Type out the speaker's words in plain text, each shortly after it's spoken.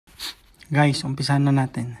Guys, umpisahan na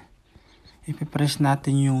natin. Ipipress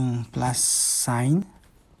natin yung plus sign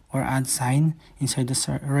or add sign inside the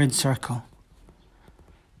red circle.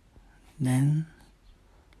 Then,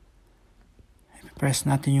 ipipress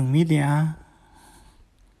natin yung media.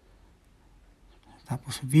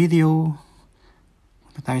 Tapos video.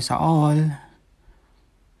 Punta tayo sa all.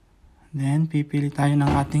 Then, pipili tayo ng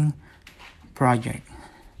ating project.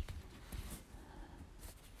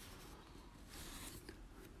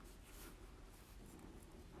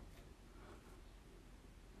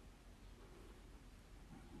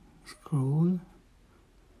 Scroll.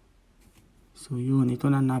 So yun,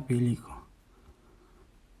 ito na napili ko.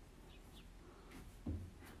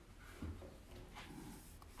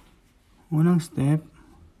 Unang step,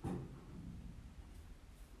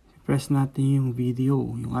 press natin yung video,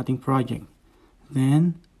 yung ating project.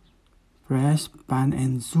 Then, press pan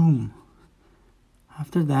and zoom.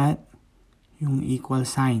 After that, yung equal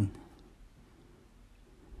sign.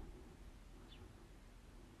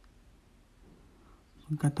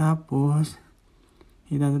 Pagkatapos,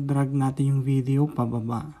 i-drag natin yung video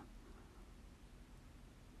pababa.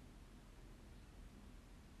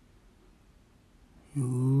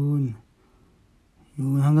 Yun.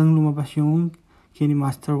 Yun, hanggang lumabas yung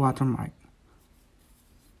Kinemaster Watermark.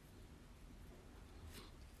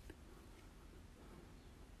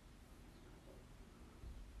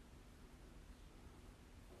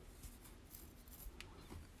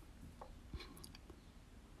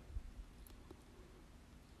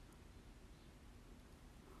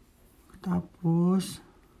 Tapos,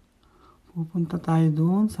 pupunta tayo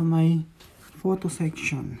doon sa may photo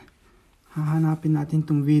section. Hahanapin natin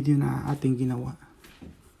tong video na ating ginawa.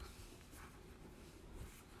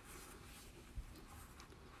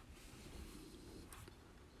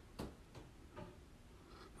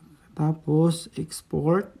 Tapos,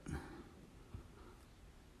 export.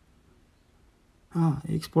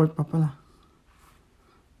 Export pa pala.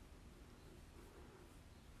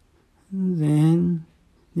 And then,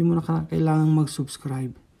 hindi mo na kailangang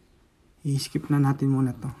mag-subscribe. I-skip na natin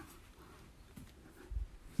muna to.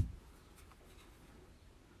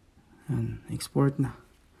 Yan, export na.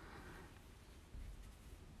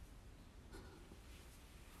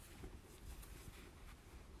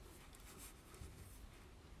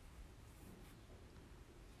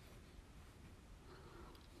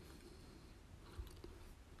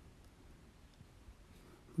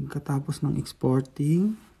 Pagkatapos ng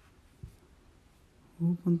exporting,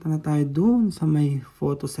 pupunta na tayo doon sa may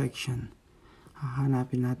photo section.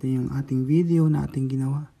 Hahanapin natin yung ating video na ating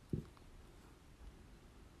ginawa.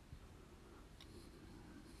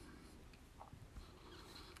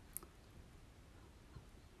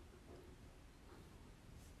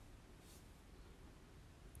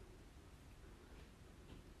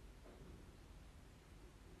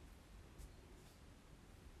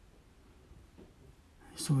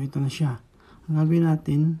 So, ito na siya. Ang gagawin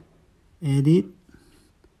natin, edit,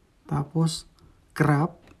 tapos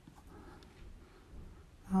crop,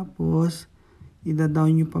 tapos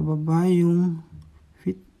ida-down nyo pababa yung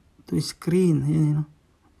fit to screen. Ayan,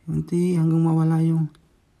 unti hanggang mawala yung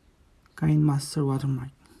Kinemaster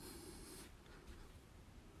Watermark.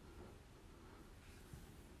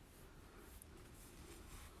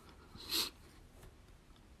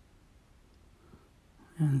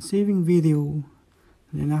 Ayan, saving video.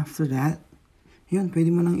 Then after that, yun, pwede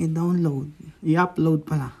mo nang i-download. I-upload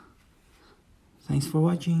pala. Thanks for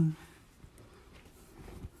watching.